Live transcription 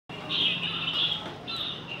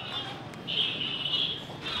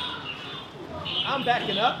I'm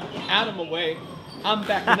backing up, Adam away. I'm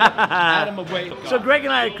backing up, Adam away. So Greg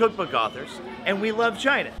and I are cookbook authors, and we love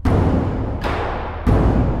China.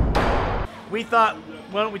 We thought,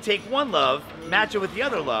 why don't we take one love, match it with the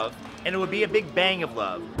other love, and it would be a big bang of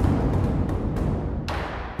love.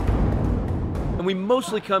 And we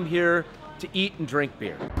mostly come here to eat and drink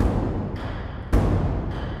beer.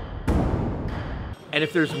 And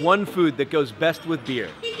if there's one food that goes best with beer,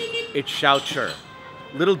 it's Shaochi.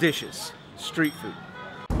 Little dishes, street food.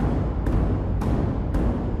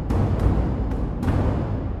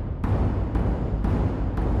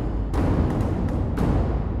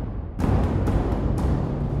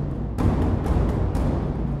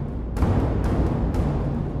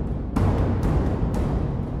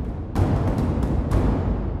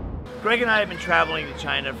 Greg and I have been traveling to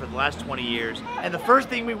China for the last 20 years, and the first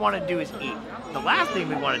thing we want to do is eat. The last thing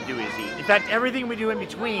we want to do is eat. In fact, everything we do in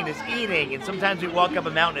between is eating, and sometimes we walk up a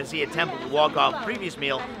mountain and see a temple to walk off the previous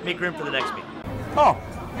meal, make room for the next meal. Oh,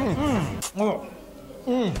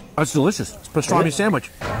 that's delicious. It's pastrami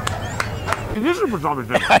sandwich. It is a pastrami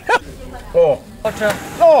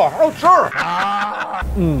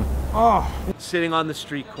sandwich. Sitting on the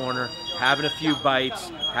street corner, having a few bites,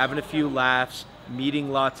 having a few laughs,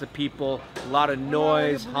 meeting lots of people, a lot of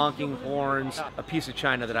noise, honking horns, a piece of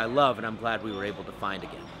China that I love and I'm glad we were able to find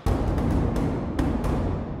again.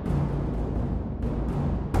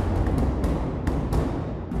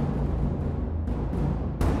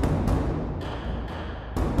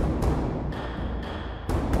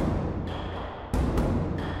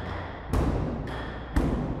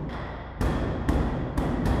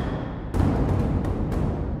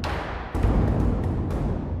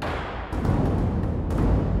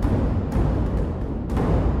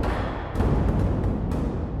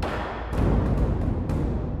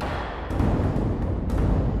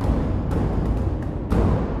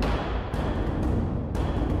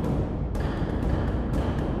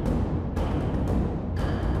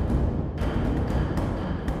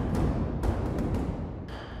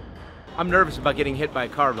 I'm nervous about getting hit by a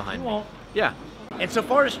car behind me. Yeah. And so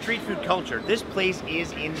far as street food culture, this place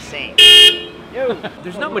is insane.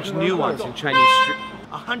 There's not much nuance in Chinese street.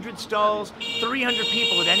 100 stalls, 300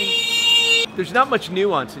 people at any... There's not much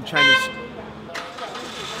nuance in Chinese.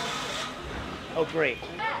 Oh, great.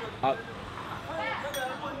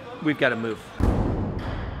 We've got to move.